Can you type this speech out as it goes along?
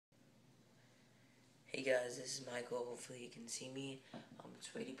Hey guys, this is Michael. Hopefully you can see me. It's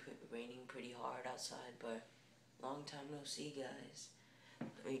raining pretty hard outside, but long time no see, guys.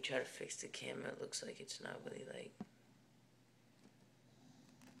 Let me try to fix the camera. It looks like it's not really like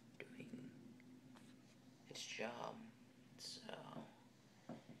doing its job. So,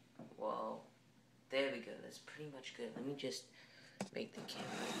 well, there we go. That's pretty much good. Let me just make the camera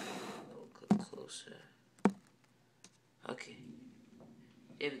a little clip closer. Okay,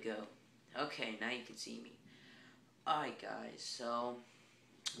 there we go. Okay, now you can see me. Alright guys, so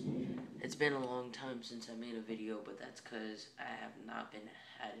it's been a long time since I made a video, but that's because I have not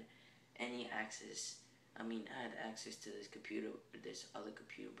had any access. I had access to this computer, this other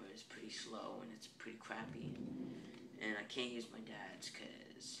computer, but it's pretty slow and it's pretty crappy. And I can't use my dad's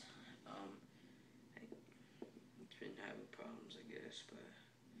because it's been having problems, I guess.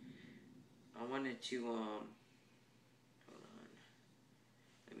 But I wanted to hold on.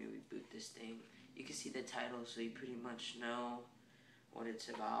 Let me reboot this thing. You can see the title, so you pretty much know what it's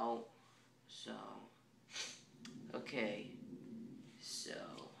about. So, okay. So,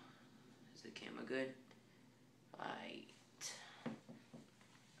 is the camera good?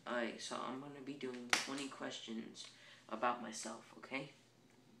 Alright, so I'm going to be doing 20 questions about myself, okay?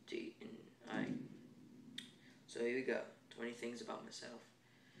 Alright. So here we go. 20 things about myself.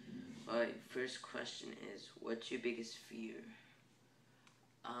 Alright, first question is, what's your biggest fear?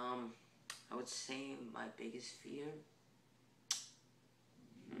 I would say my biggest fear,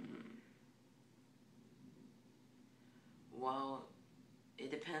 well,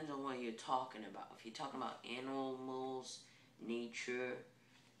 it depends on what you're talking about. If you're talking about animals, nature,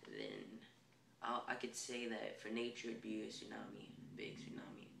 then I could say that for nature it'd be a tsunami, big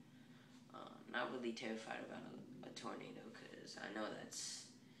tsunami. Not really terrified about a tornado, because I know that's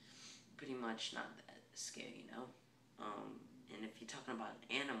pretty much not that scary, you know? And if you're talking about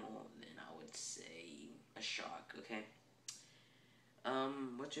an animal, then I would say a shark, okay?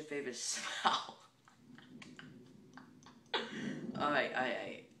 What's your favorite smell? Alright.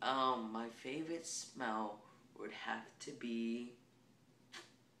 My favorite smell would have to be...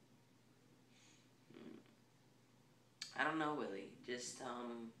 I don't know, really. Just,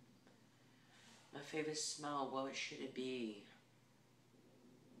 my favorite smell, what should it be?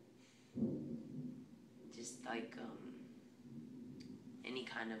 Just like, any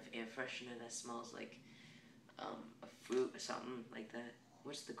kind of air freshener that smells like a fruit or something like that.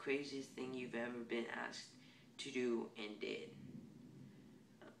 What's the craziest thing you've ever been asked to do and did?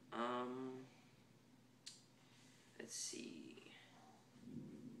 Let's see.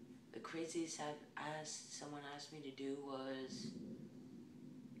 The craziest someone asked me to do was,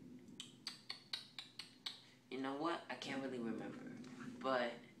 you know what? I can't really remember,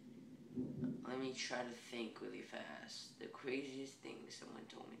 but let me try to think really fast. The craziest thing someone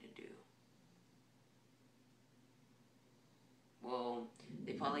told me to do. Well,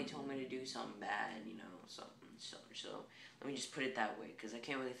 they probably told me to do something bad, you know, something. So let me just put it that way, because I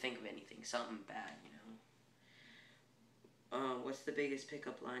can't really think of anything. Something bad, you know. What's the biggest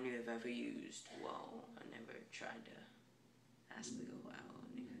pickup line you have ever used? Well, I never tried to ask to go out or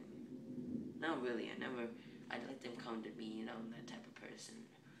anything. Not really. I'd let them come to me, you know, I'm that type of person.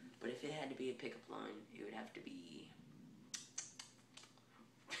 But if it had to be a pickup line, it would have to be...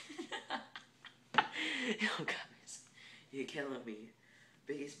 Oh, guys. You're killing me.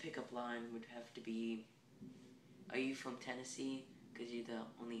 Biggest pickup line would have to be... Are you from Tennessee? Because you're the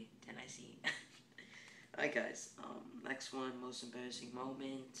only Tennessee. Alright, guys. Next one, most embarrassing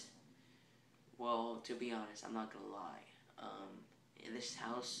moment. Well, to be honest, I'm not gonna lie. In this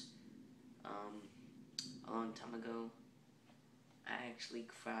house, a long time ago, I actually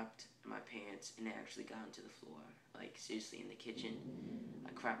crapped my pants and it actually got onto the floor. Like, seriously, in the kitchen, I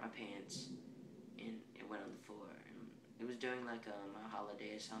crapped my pants and it went on the floor. And it was during like a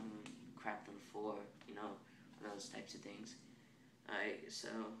holiday or something, crapped on the floor, you know, those types of things. Alright, so,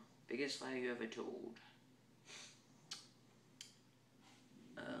 biggest lie you ever told?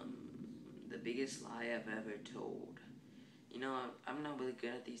 The biggest lie I've ever told. You know, I'm not really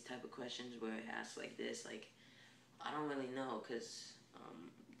good at these type of questions where it asks like this. Like, I don't really know, because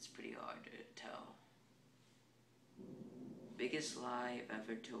it's pretty hard to tell. Biggest lie I've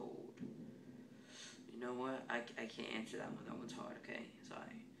ever told. You know what? I can't answer that one. That one's hard, okay?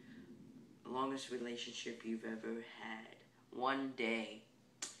 Sorry. Longest relationship you've ever had? One day.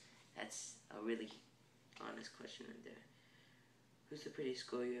 That's a really honest question right there. Who's the prettiest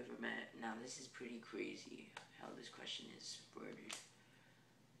girl you ever met? Now, this is pretty crazy how this question is worded,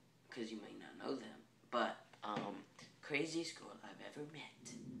 because you might not know them. But, craziest girl I've ever met.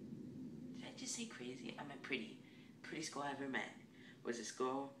 Did I just say crazy? I meant pretty. Prettiest girl I ever met was this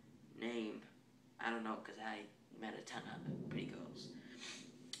girl named I don't know, because I met a ton of pretty girls.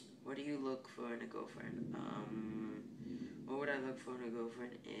 What do you look for in a girlfriend? What would I look for in a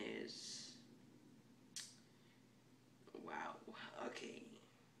girlfriend is... Wow, okay.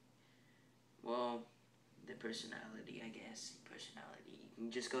 Well, the personality, I guess. Personality. You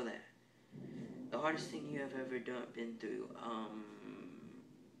can just go there. The hardest thing you have ever been through,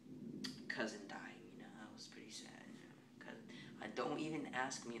 cousin dying, that was pretty sad, cousin. Don't even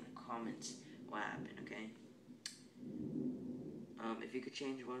ask me in the comments what happened, okay? If you could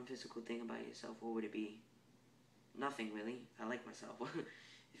change one physical thing about yourself, what would it be? Nothing, really. I like myself.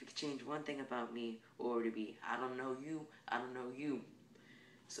 If you could change one thing about me, what would it be? I don't know you. I don't know you.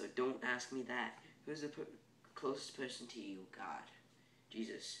 So don't ask me that. Who's the closest person to you? God.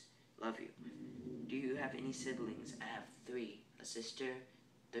 Jesus. Love you. Do you have any siblings? I have 3. A sister,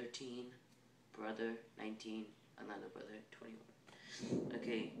 13. Brother, 19. Another brother, 21.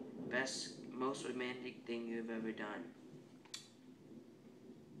 Okay. Most romantic thing you've ever done?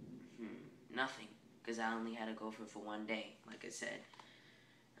 Nothing. Because I only had to go for one day, like I said.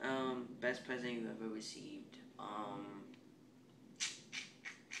 Best present you ever received?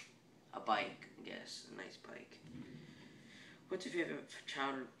 A bike, I guess. A nice bike. What's your favorite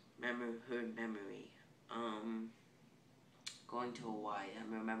childhood memory? Going to Hawaii. I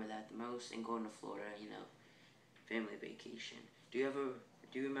remember that the most, and going to Florida, family vacation. Do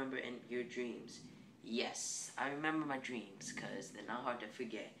you remember your dreams? Yes, I remember my dreams, because they're not hard to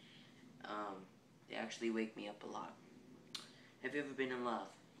forget. They actually wake me up a lot. Have you ever been in love?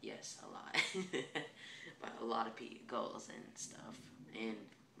 Yes, a lot. By a lot of girls and stuff. And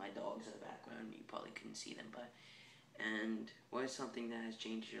my dogs in the background, you probably couldn't see them, but... And what is something that has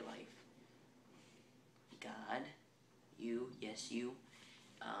changed your life? God. You. Yes, you.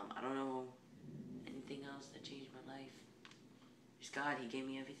 I don't know anything else that changed my life. Just God, He gave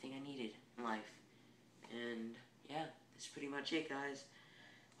me everything I needed in life. And, yeah, that's pretty much it, guys.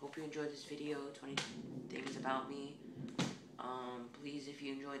 Hope you enjoyed this video, 20 things about me. Please, if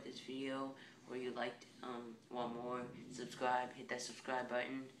you enjoyed this video, or you liked, want more, subscribe, hit that subscribe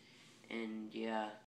button, and yeah.